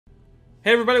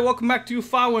Hey everybody, welcome back to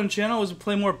Fawin channel as we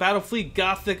play more Battlefleet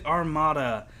Gothic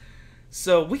Armada.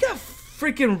 So we got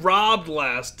freaking robbed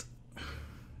last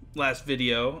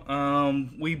video.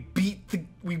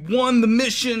 We won the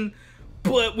mission,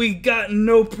 but we got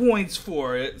no points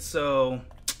for it. So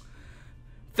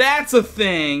that's a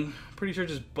thing. Pretty sure it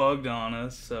just bugged on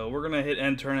us. So we're gonna hit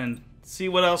end turn and see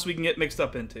what else we can get mixed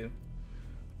up into.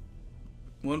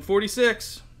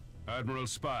 146. Admiral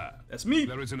Spire. That's me.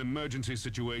 There is an emergency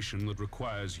situation that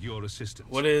requires your assistance.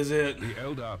 What is it? The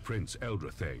Eldar Prince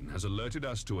Eldrathane has alerted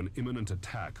us to an imminent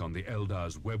attack on the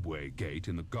Eldar's Webway Gate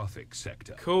in the Gothic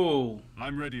sector. Cool.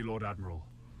 I'm ready, Lord Admiral.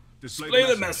 Display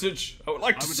the message. I would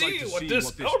like to see what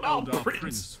this Eldar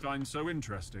Prince finds so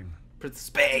interesting. Prince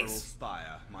Space. Admiral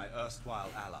Spire, my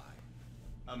erstwhile ally.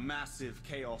 A massive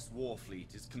Chaos war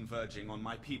fleet is converging on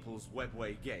my people's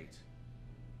Webway Gate.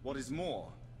 What is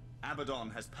more, Abaddon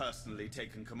has personally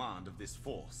taken command of this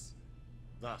force.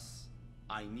 Thus,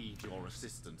 I need your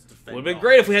assistance to fend Would have been off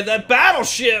great if we had that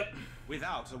battleship!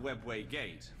 Without a Webway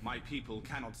Gate, my people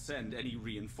cannot send any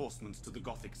reinforcements to the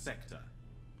Gothic sector.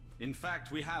 In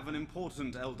fact, we have an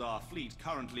important Eldar fleet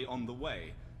currently on the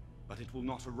way, but it will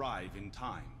not arrive in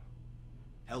time.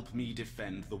 Help me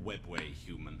defend the Webway,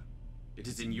 human. It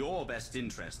is in your best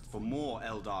interest for more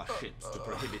Eldar ships to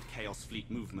prohibit Chaos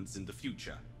Fleet movements in the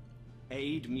future.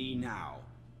 Aid me now,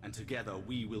 and together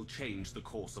we will change the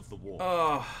course of the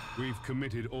war. We've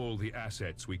committed all the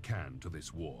assets we can to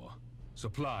this war.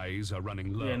 Supplies are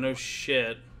running low. Yeah, no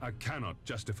shit. I cannot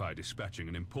justify dispatching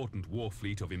an important war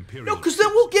fleet of Imperial... No, because then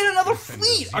we'll get another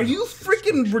fleet! Are you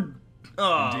freaking...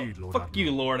 Indeed, Lord fuck Admiral.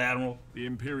 you, Lord Admiral. The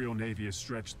Imperial Navy is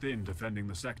stretched thin defending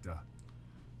the sector.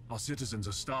 Our citizens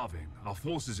are starving, our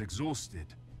forces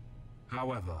exhausted.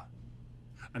 However,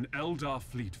 an Eldar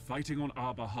fleet fighting on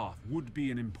our behalf would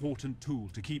be an important tool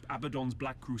to keep Abaddon's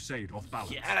Black Crusade off balance.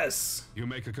 Yes! You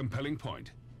make a compelling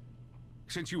point.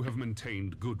 Since you have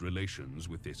maintained good relations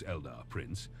with this Eldar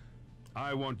Prince,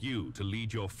 I want you to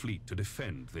lead your fleet to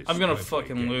defend this... I'm gonna Webway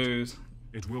fucking Gate. lose.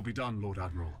 It will be done, Lord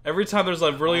Admiral. Every time there's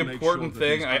a really I'll make important sure that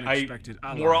thing, these I unexpected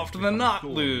more allies often than become a not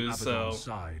thorn in lose, so... Abaddon's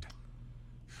side.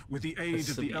 With the aid This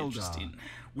of will the be Eldar, interesting.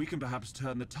 we can perhaps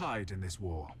turn the tide in this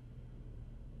war.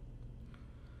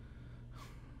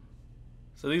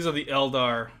 So these are the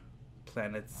Eldar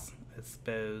planets, I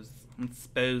suppose. I'm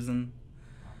supposing.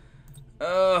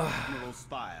 Admiral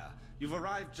Spire, you've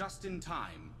arrived just in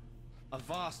time. A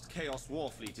vast Chaos war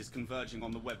fleet is converging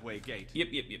on the Webway Gate. Yep.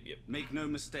 Make no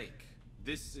mistake,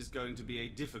 this is going to be a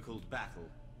difficult battle.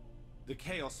 The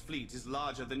Chaos fleet is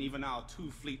larger than even our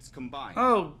two fleets combined.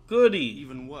 Oh, goody.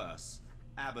 Even worse,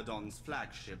 Abaddon's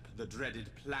flagship, the dreaded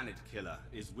Planet Killer,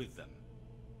 is with them.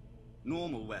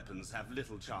 Normal weapons have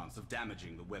little chance of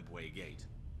damaging the Webway Gate,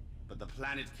 but the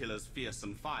Planet Killer's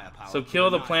fearsome firepower... So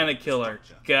kill the could Planet annihilate Killer. the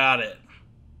structure. Got it.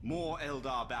 More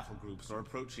Eldar battle groups are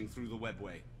approaching through the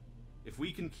Webway. If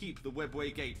we can keep the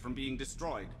Webway Gate from being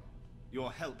destroyed,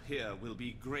 your help here will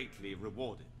be greatly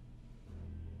rewarded.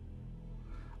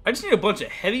 I just need a bunch of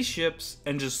heavy ships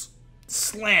and just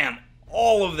slam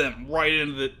all of them right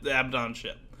into the Abaddon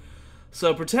ship.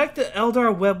 So protect the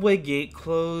Eldar Webway Gate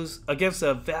close against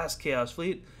a vast Chaos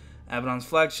fleet. Abaddon's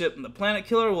flagship and the Planet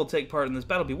Killer will take part in this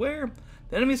battle. Beware,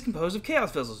 the enemy is composed of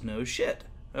Chaos vessels. No shit.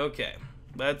 Okay,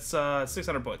 that's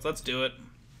 600 points. Let's do it.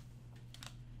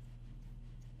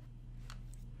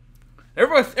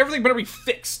 Everything better be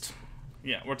fixed.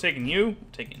 Yeah, we're taking you.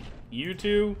 Taking you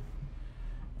two.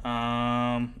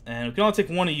 And we can only take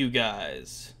one of you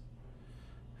guys.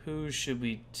 Who should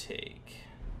we take?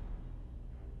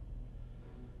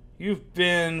 You've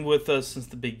been with us since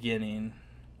the beginning.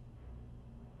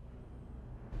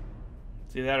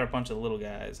 See, that or a bunch of little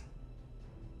guys.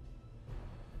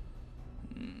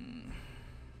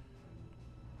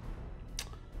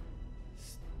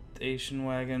 Station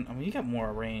wagon. I mean, you got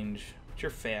more range, but you're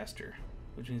faster,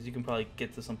 which means you can probably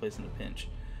get to someplace in a pinch.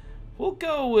 We'll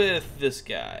go with this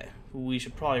guy, who we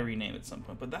should probably rename at some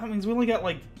point. But that means we only got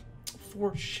like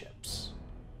 4 ships.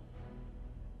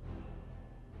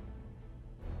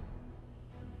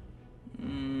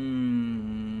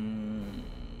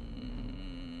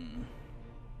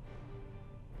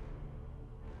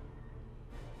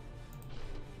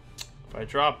 If I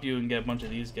drop you and get a bunch of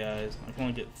these guys, I can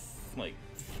only get like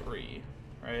 3,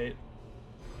 right?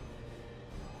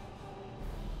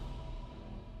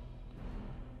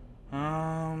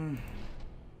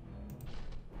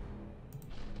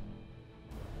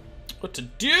 What to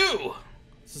do?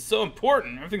 This is so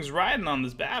important. Everything's riding on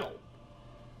this battle.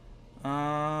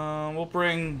 We'll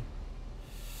bring...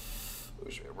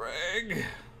 Who should we bring?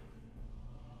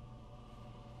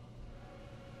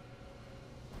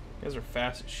 You guys are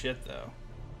fast as shit, though.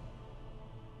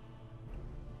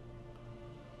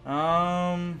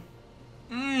 You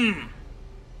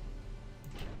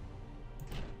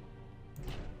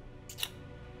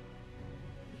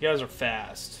guys are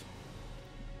fast.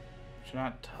 But you're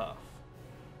not tough.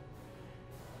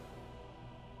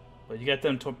 But you got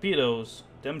them torpedoes.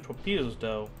 Them torpedoes,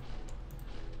 though.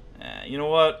 You know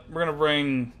what? We're gonna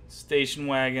bring station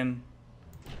wagon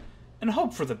and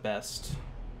hope for the best.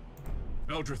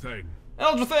 Eldrathane.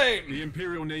 Eldrathane! The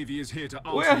Imperial Navy is here to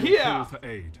We're answer your here! call for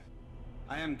aid.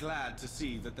 I am glad to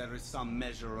see that there is some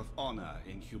measure of honor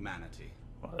in humanity.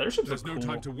 Well, their ships There's are no cool.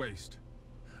 time to waste.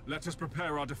 Let us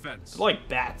prepare our defense. They're like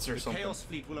bats or The something. Chaos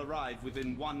Fleet will arrive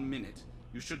within 1 minute.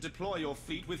 You should deploy your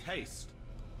fleet with haste.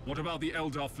 What about the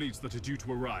Eldar fleets that are due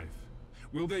to arrive?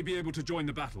 Will they be able to join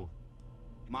the battle?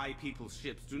 My people's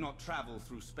ships do not travel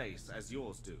through space as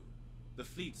yours do. The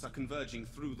fleets are converging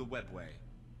through the webway.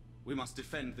 We must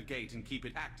defend the gate and keep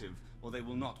it active, or they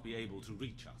will not be able to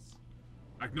reach us.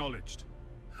 Acknowledged.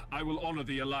 I will honor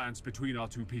the alliance between our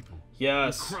two people.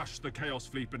 Yes. And crush the Chaos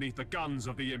Fleet beneath the guns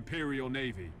of the Imperial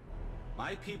Navy.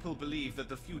 My people believe that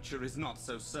the future is not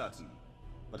so certain,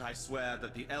 but I swear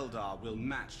that the Eldar will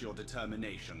match your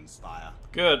determination, Spire.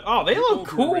 Good. Oh, they look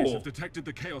Orbital rays cool. have detected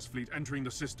the Chaos Fleet entering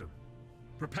the system.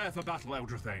 Prepare for battle,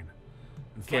 Eldrathane.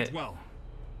 And Okay. fight well.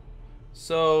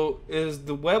 So, is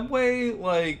the webway,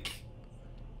 like...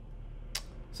 It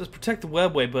says protect the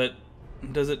webway, but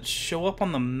does it show up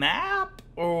on the map?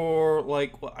 Or,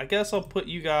 like, well, I guess I'll put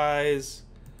you guys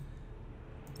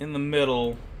in the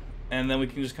middle, and then we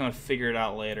can just kind of figure it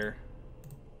out later.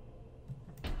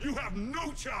 You have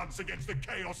no chance against the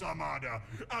Chaos Armada.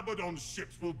 Abaddon's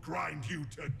ships will grind you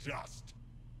to dust.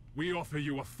 We offer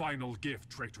you a final gift,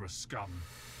 traitorous scum.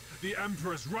 The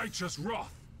Emperor's righteous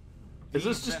wrath. Is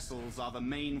this These just... vessels are the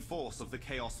main force of the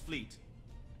Chaos Fleet,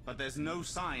 but there's no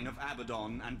sign of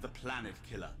Abaddon and the Planet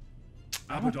Killer.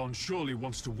 Abaddon surely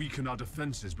wants to weaken our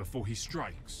defenses before he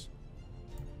strikes.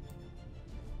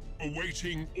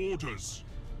 Awaiting orders.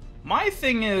 My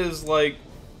thing is, like,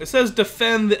 it says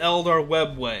defend the Eldar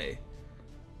webway.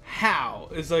 How?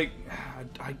 It's like,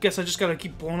 I guess I just gotta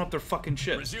keep blowing up their fucking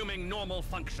ships. Resuming normal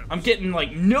function. I'm getting,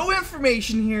 like, no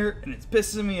information here, and it's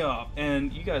pissing me off.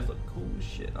 And you guys look cool as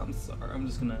shit. I'm sorry. I'm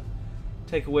just gonna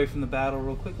take away from the battle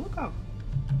real quick. Look how...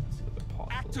 Let's see if I pause a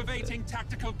little Activating bit.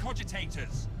 tactical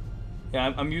cogitators.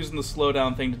 Yeah, I'm using the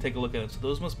slowdown thing to take a look at it. So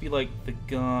those must be, like, the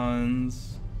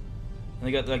guns. And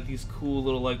they got, like, these cool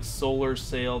little, like, solar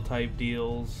sail type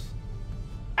deals.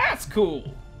 That's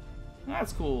cool.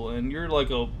 That's cool. And you're, like,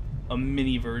 a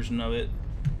mini version of it.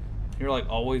 You're, like,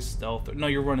 always stealth. No,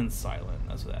 you're running silent.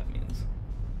 That's what that means.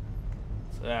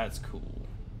 So that's cool.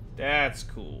 That's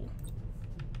cool.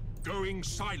 Going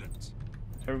silent.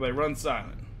 Everybody run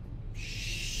silent.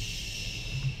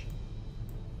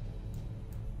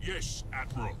 Yes,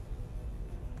 Admiral.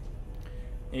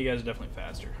 Yeah, you guys are definitely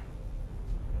faster.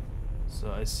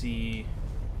 So I see...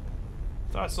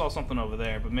 Thought I saw something over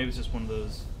there, but maybe it's just one of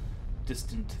those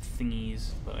distant thingies.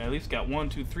 But I at least got 1,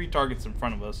 2, 3 targets in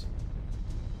front of us.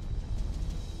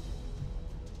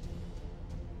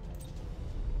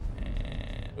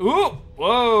 And... Ooh!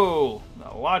 Whoa!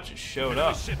 A lot just showed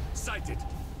up. Ship sighted.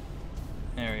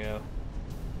 There we go.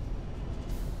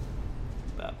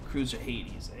 Battle Cruiser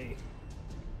Hades, eh?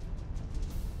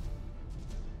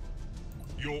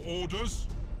 Your orders?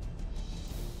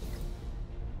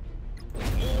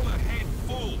 All ahead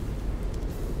full.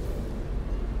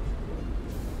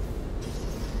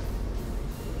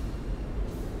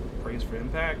 Praise for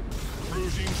impact.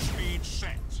 Cruising speed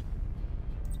set.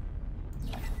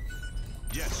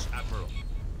 Yes, Admiral.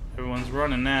 Everyone's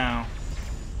running now.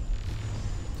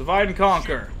 Divide and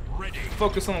conquer. Ready.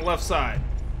 Focus on the left side.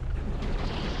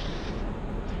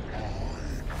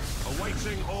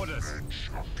 Awaiting orders.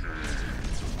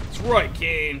 That's right,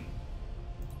 Kane.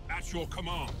 At your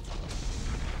command.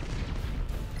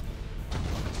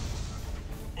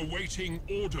 Awaiting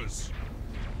orders.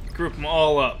 Group them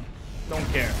all up. Don't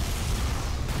care.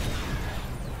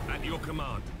 At your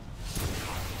command.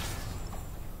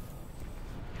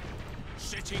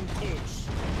 Setting course.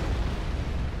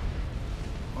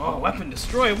 Oh, weapon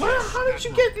destroy. What? How did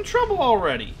you get in trouble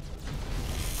already?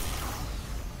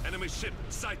 Enemy ship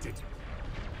sighted.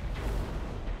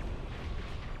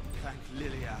 Thank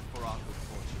Lilia for our good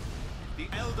fortune. The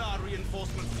Eldar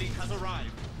reinforcement fleet has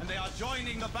arrived, and they are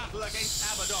joining the battle against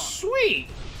Abaddon. Sweet.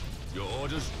 Your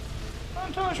orders. I'm not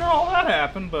entirely sure all that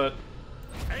happened, but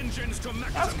Engines to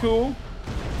maximum. that's cool.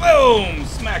 Boom!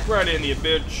 Smack right into you,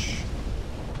 bitch.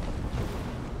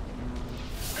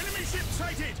 Enemy ship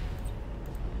sighted.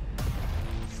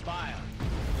 Spire,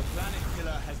 the Planet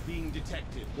Killer has been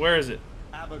detected. Where is it?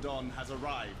 Abaddon has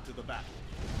arrived to the battle.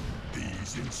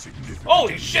 These insignificant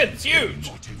Holy shit, it's will huge!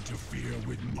 not interfere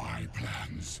with my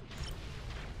plans.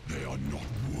 They are not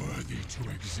worthy to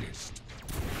exist.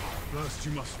 First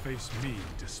you must face me,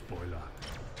 Despoiler.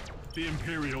 The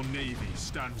Imperial Navy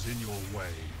stands in your way.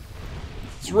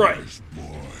 That's right. Foolish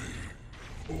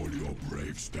boy. All your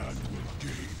brave stand will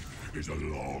gain is a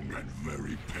long and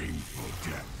very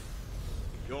painful death.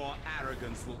 Your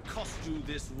arrogance will cost you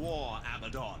this war,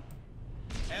 Abaddon.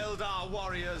 Eldar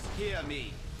warriors, hear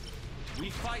me. We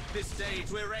fight this day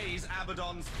to erase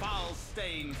Abaddon's foul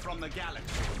stain from the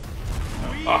galaxy.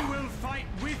 We will fight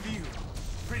with you,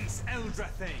 Prince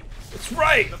Eldrathane. That's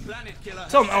right! The planet killer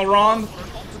Tell him, has Elrond. for an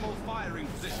optimal firing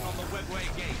position on the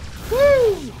webway gate.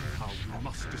 Woo! Somehow you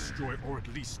must destroy or at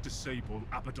least disable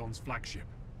Abaddon's flagship.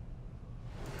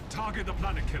 Target the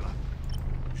planet killer.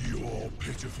 Your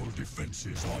pitiful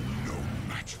defenses are no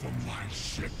match for my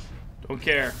ship. Don't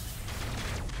care.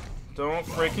 Don't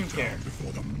freaking Bow care. down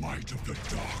before the might of the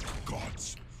dark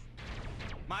gods.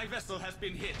 My vessel has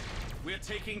been hit. We're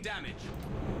taking damage.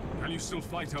 Can you still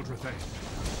fight,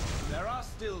 Eldrathane? There are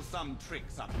still some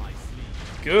tricks up my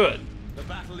sleeve. Good. The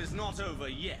battle is not over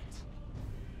yet.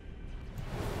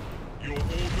 Your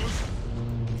orders?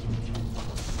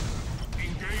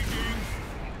 Engaging.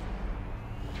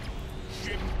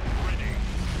 Ship ready.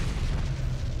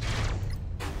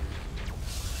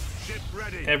 Ship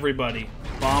ready. Everybody,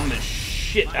 bomb the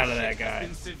shit My out of that ship has guy.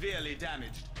 been severely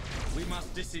damaged. We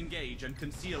must disengage and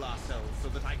conceal ourselves so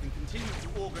that I can continue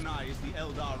to organize the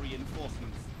Eldar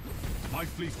reinforcements. My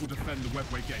fleet will defend the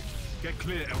webway gate. Get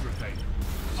clear, Eldrathane.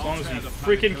 As long as you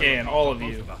freaking can, all of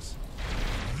you.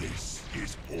 This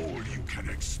is all you can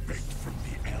expect from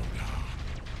the Eldar.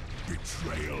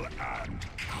 Betrayal and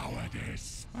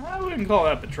cowardice. I wouldn't call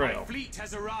that My betrayal. fleet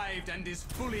has arrived and is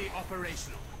fully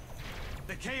operational.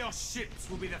 The Chaos ships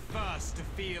will be the first to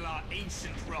feel our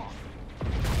ancient wrath.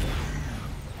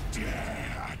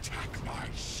 Dare attack my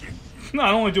ship.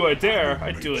 Not only do I dare,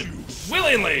 I do it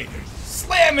willingly.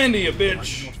 Slam into you, I do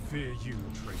bitch. not fear you,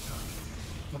 traitor.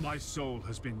 For my soul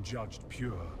has been judged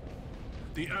pure.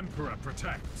 The Emperor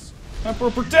protects.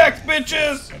 Emperor protect,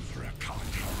 bitches. Emperor can't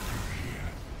help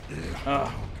you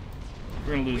here.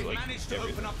 We're gonna lose We've like managed to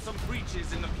everything. open up some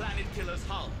breaches in the planet killer's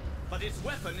hull, but its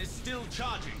weapon is still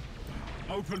charging.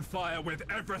 Open fire with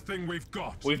everything we've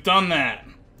got. We've done that.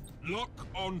 Lock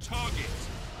on target.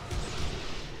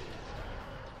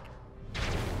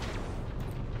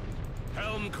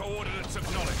 Helm coordinates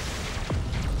acknowledged.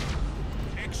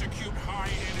 Execute high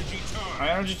energy turn. High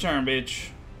energy turn, bitch.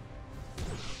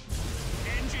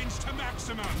 Engines to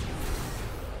maximum.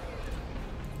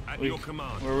 At your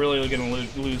command. We're really gonna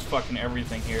lose fucking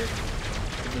everything here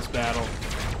in this battle.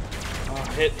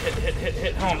 Hit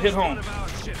home, hit One home. of our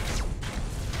ships.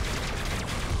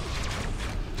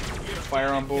 Fire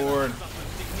on board. Suffered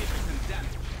significant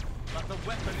damage, but the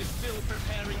weapon is still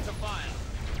preparing to fire.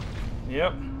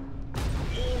 Yep.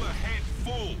 All ahead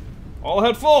full. All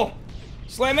head full.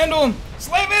 Slam into him.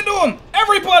 Slam into him.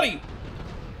 Everybody.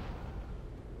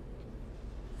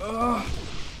 You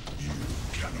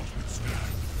cannot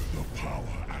withstand the power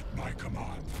at my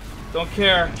command. Don't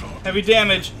care. Heavy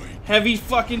damage. Heavy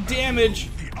fucking damage.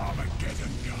 The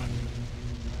Armageddon gun.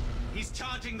 He's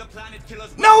charging the planet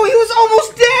killer's No, he was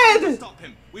almost dead. Stop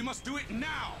him. We must do it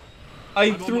now. I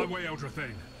I'm on my threw way,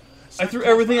 Eldrathane. I threw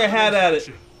everything I had at it.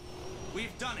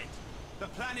 We've done it. The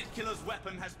planet killer's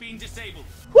weapon has been disabled.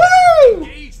 Woo!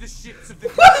 Engage the ships of the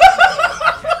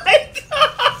My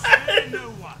God! Spare no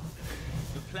one.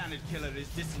 The planet killer is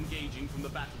disengaging from the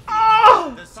battlefield.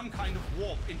 Ah! There's some kind of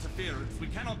warp interference. We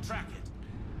cannot track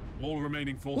it. All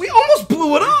remaining forces. We almost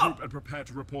blew it regroup up. and prepare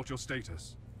to report your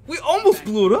status. We almost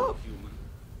blew it up. Human.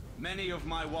 Many of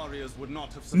my warriors would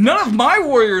not have survived. None of my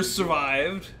warriors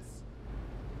survived.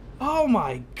 Oh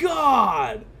my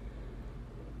God.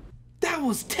 That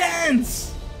was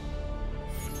tense.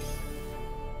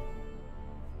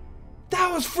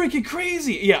 That was freaking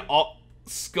crazy. Yeah, all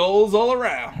skulls all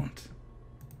around.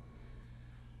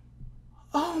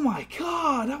 Oh my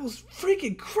God, that was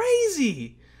freaking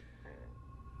crazy.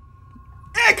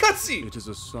 Eh, cutscene. It is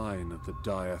a sign of the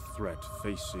dire threat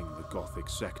facing the Gothic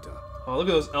sector. Oh, look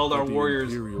at those Eldar That the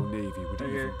warriors. Imperial Navy would Right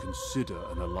even here. consider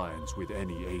an alliance with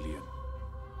any alien.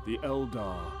 The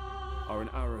Eldar are an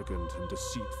arrogant and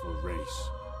deceitful race,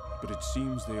 but it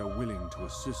seems they are willing to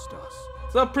assist us.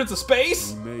 What's up, Prince of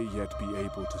Space? We may yet be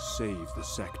able to save the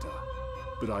sector,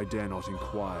 but I dare not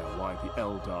inquire why the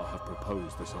Eldar have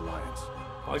proposed this alliance.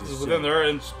 Like It this is is within said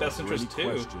their that best for interest any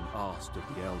too. question asked of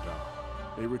the Eldar,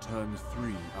 they return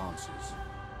 3 answers,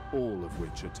 all of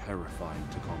which are terrifying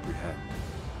to comprehend.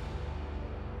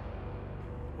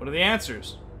 What are the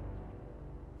answers?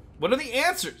 What are the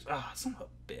answers? Ah, son of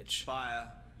a bitch. Fire,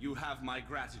 you have my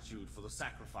gratitude for the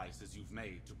sacrifices you've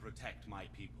made to protect my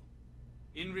people.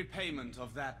 In repayment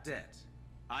of that debt,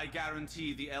 I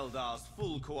guarantee the Eldar's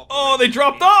full cooperation. Oh, they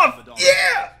dropped in off! Abaddon's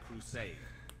Yeah! Crusade.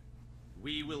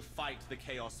 We will fight the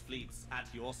Chaos fleets at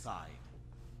your side.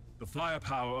 The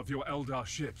firepower of your Eldar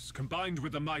ships, combined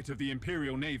with the might of the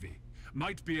Imperial Navy,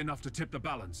 might be enough to tip the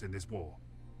balance in this war.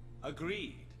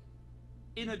 Agreed.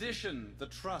 In addition, the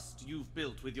trust you've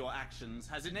built with your actions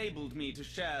has enabled me to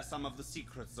share some of the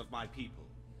secrets of my people.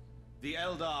 The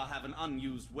Eldar have an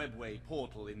unused webway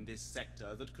portal in this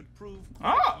sector that could prove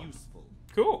quite useful.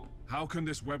 Cool. How can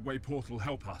this webway portal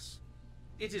help us?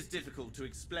 It is difficult to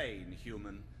explain,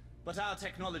 human, but our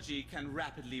technology can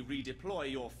rapidly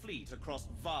redeploy your fleet across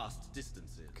vast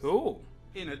distances. Cool.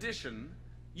 In addition,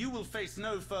 you will face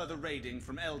no further raiding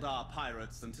from Eldar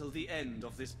pirates until the end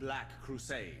of this Black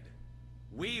Crusade.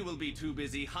 We will be too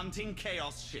busy hunting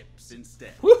Chaos ships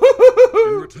instead.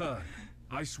 In return,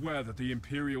 I swear that the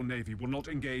Imperial Navy will not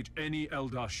engage any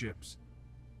Eldar ships.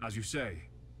 As you say,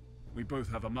 we both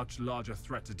have a much larger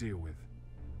threat to deal with.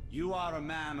 You are a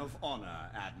man of honor,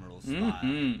 Admiral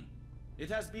Spire. It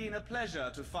has been a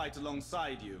pleasure to fight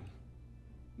alongside you.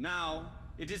 Now,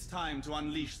 it is time to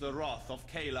unleash the wrath of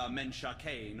Kayla Mensha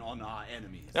Kane on our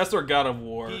enemies. That's their god of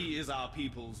war. He is our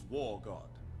people's war god.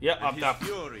 Yep, and his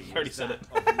fury I already is said that it.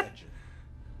 of legend.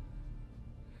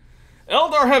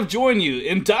 Eldar have joined you.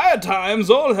 In dire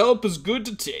times, all help is good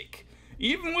to take.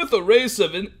 Even with a race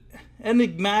of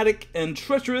enigmatic and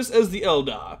treacherous as the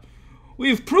Eldar,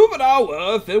 we've proven our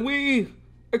worth and we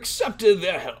accepted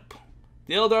their help.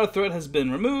 The Eldar threat has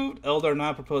been removed. Eldar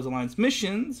now propose alliance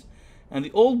missions, and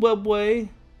the old webway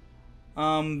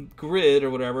grid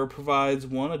or whatever provides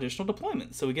one additional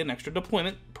deployment. So we get an extra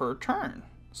deployment per turn.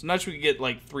 So now we could get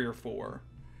like 3 or 4.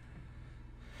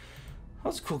 That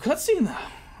was a cool cutscene though.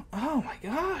 Oh my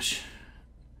gosh.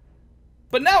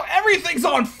 But now everything's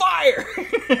on fire!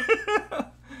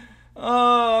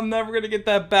 Oh, I'm never gonna get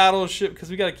that battleship because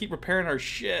we gotta keep repairing our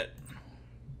shit.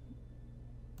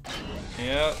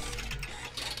 Yep.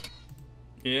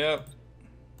 Yep.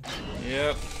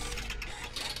 Yep.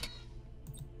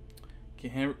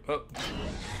 Can't. Oh.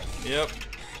 Yep.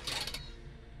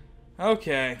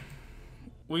 Okay.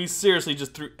 We seriously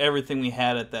just threw everything we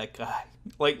had at that guy.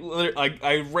 Like, literally,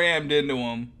 I rammed into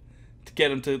him to get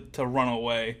him to run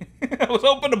away. I was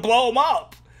hoping to blow him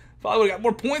up. Probably would have got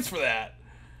more points for that.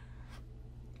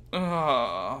 Oh,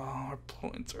 our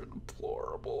points are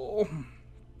deplorable.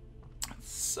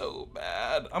 It's so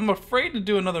bad. I'm afraid to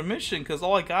do another mission because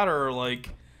all I got are like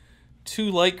 2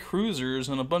 light cruisers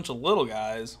and a bunch of little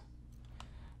guys.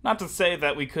 Not to say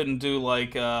that we couldn't do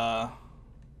like a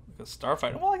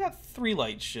starfighter. Well, I got 3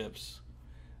 light ships,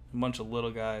 a bunch of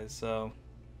little guys. So,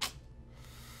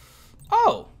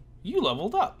 oh, you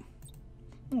leveled up.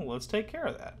 Well, let's take care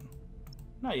of that.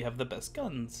 Now you have the best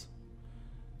guns.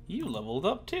 You leveled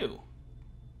up too.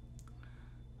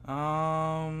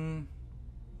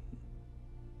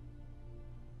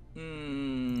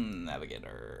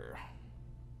 Navigator.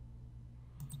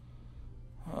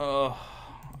 Oh,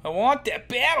 I want that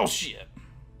battleship.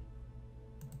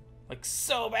 Like,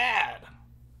 so bad.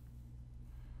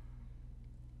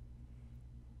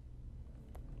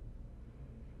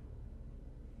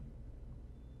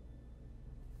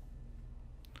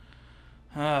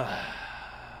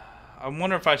 I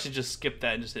wonder if I should just skip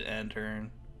that and just hit end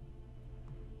turn.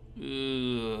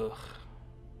 Ugh.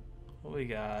 What we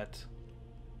got?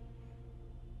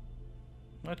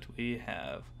 What do we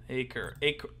have? Acre.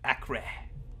 Acre.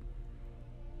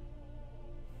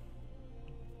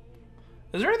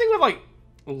 Is there anything with like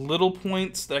little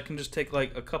points that I can just take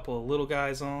like a couple of little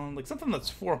guys on? Like something that's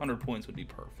 400 points would be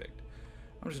perfect.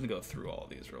 I'm just gonna go through all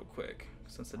these real quick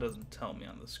since it doesn't tell me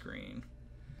on the screen.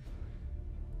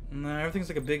 No, everything's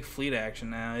like a big fleet action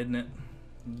now, isn't it?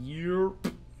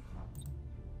 Yerp.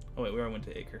 Oh wait, where I went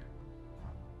to Acre.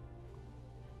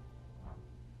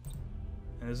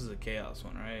 And this is a chaos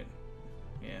one, right?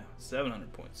 Yeah,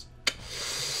 700 points.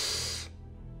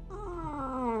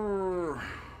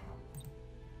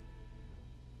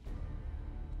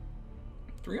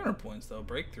 300 points though,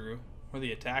 breakthrough. Or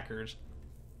the attackers.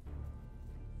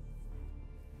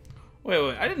 Wait,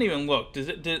 I didn't even look.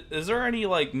 Is there any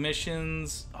like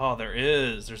missions? Oh, there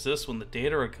is. There's this one, the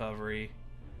data recovery.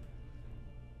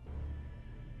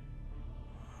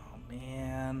 Oh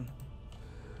man,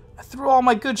 I threw all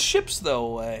my good ships though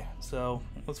away. So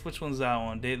which one's that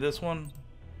one? This one.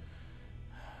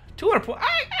 200 points.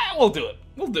 We'll do it.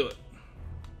 We'll do it.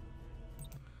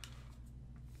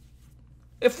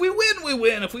 If we win, we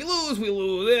win. If we lose, we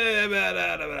lose.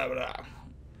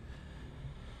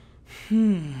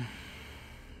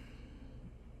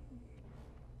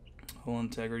 Hull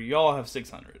integrity. Y'all have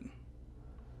 600.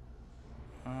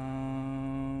 You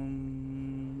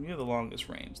have the longest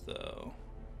range, though.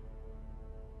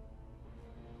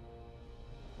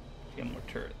 You have more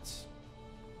turrets.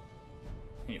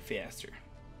 And you're faster.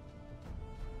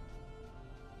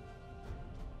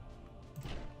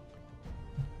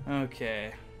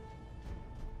 Okay.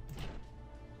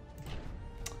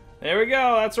 There we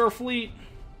go. That's our fleet.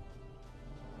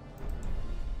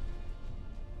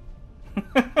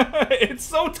 It's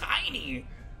so tiny.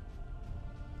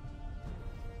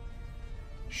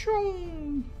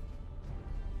 Shoo.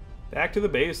 Back to the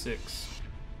basics.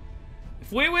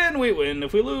 If we win, we win.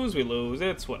 If we lose, we lose.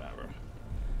 It's whatever.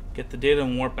 Get the data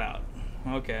and warp out.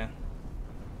 Okay.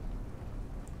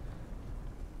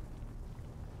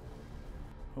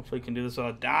 Hopefully we can do this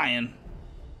without dying.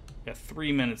 Got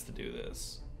 3 minutes to do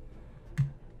this.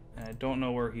 And I don't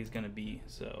know where he's gonna be,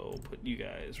 so put you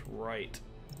guys right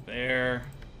there.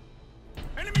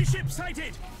 Enemy ship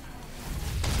sighted!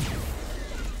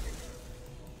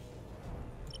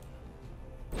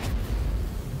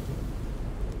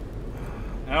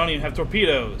 I don't even have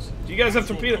torpedoes. Do you guys have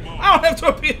torpedoes? I don't have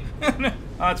torpedoes. Oh,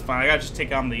 that's fine. I gotta just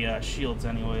take on the shields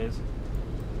anyways.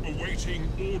 Awaiting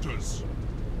orders.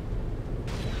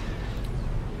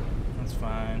 That's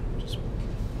fine. Just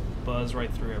buzz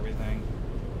right through everything.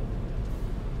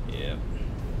 Yep.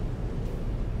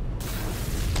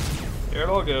 There it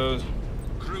all goes.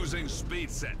 Cruising speed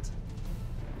set.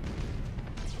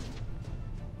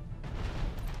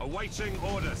 Awaiting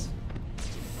orders.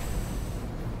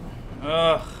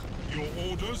 Ugh. Your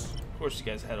orders? Of course you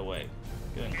guys head away.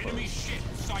 Getting Enemy close. ship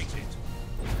sighted.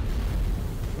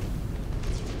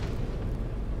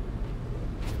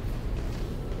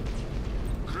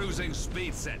 Cruising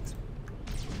speed set.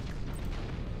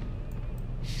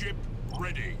 Ship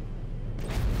ready.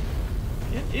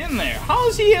 Get in there. How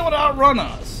is he able to outrun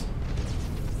us?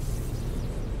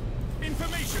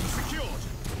 Information secured.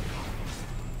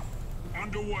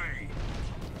 Underway.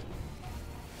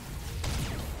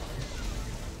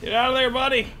 Get out of there,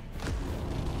 buddy.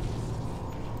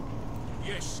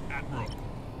 Yes, Admiral.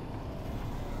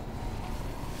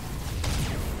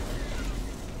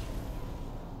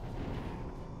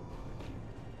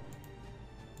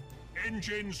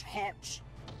 Engines hot.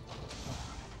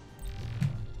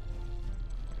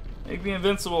 Make me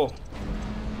invincible.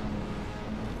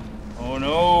 Oh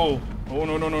no. Oh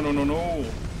no, no, no, no, no, no.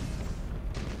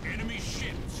 Enemy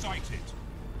ship sighted.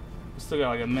 We still got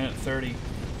like a minute 30.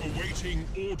 Awaiting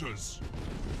orders.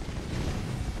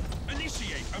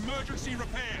 Initiate emergency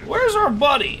repair. Where's our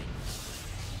buddy?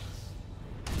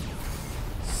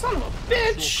 Son of a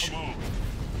bitch. Your command.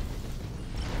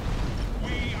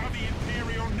 We are the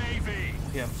Imperial Navy.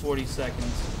 We have 40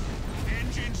 seconds.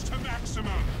 Engines to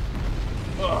maximum.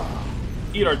 Ugh.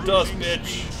 Eat our dust, Cruising bitch.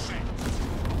 speed set.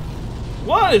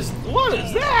 What is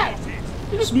that?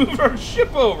 You just moved our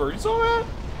ship over. You saw that?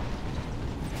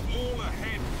 All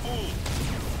ahead full.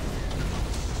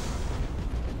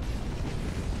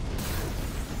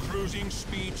 Cruising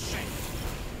speed set.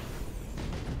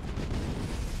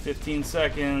 15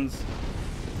 seconds.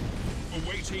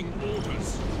 Awaiting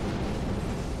orders.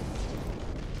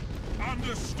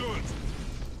 Understood.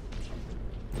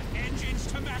 Engines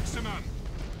to maximum.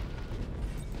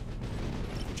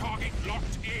 Target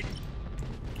locked in.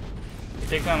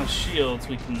 Take down the shields,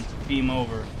 we can beam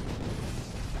over.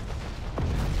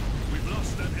 We've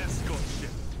lost an escort ship.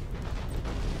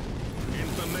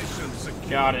 Information secured.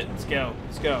 Got it. Let's go.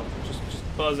 Let's go. Just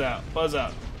buzz out. Buzz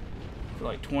out. For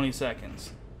like 20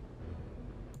 seconds.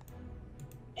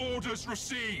 Orders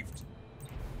received.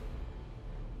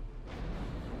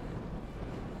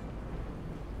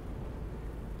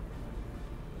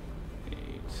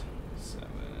 Eight,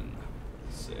 7,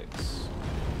 6.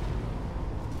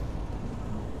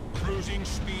 Cruising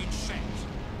speed set.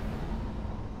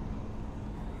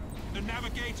 The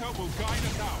navigator will guide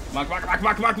us out. Come on, come on, come on, come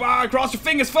on, come on, come on. Cross your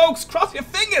fingers, folks. Cross your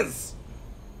fingers.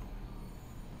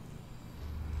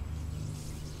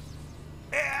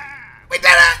 We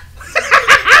did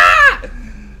it!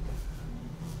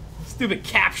 Stupid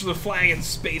capture the flag in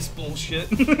space bullshit.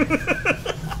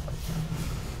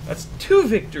 That's 2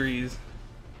 victories.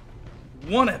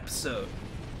 1 episode.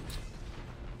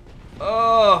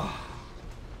 Oh.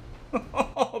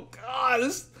 Oh god,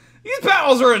 these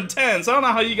battles are intense. I don't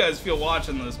know how you guys feel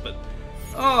watching this, but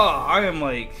oh, I am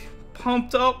like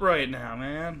pumped up right now,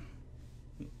 man.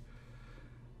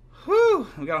 Whew,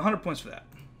 we got 100 points for that.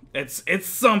 It's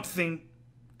something.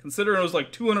 Considering it was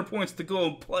like 200 points to go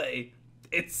and play,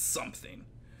 it's something.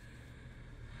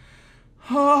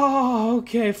 Oh,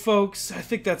 okay, folks. I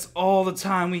think that's all the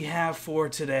time we have for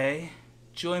today.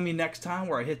 Join me next time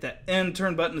where I hit that end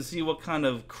turn button to see what kind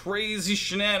of crazy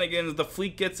shenanigans the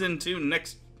fleet gets into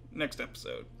next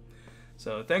episode.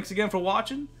 So thanks again for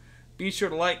watching. Be sure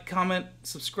to like, comment,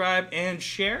 subscribe, and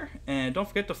share. And don't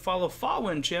forget to follow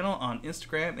Fawin channel on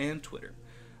Instagram and Twitter.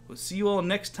 We'll see you all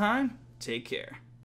next time. Take care.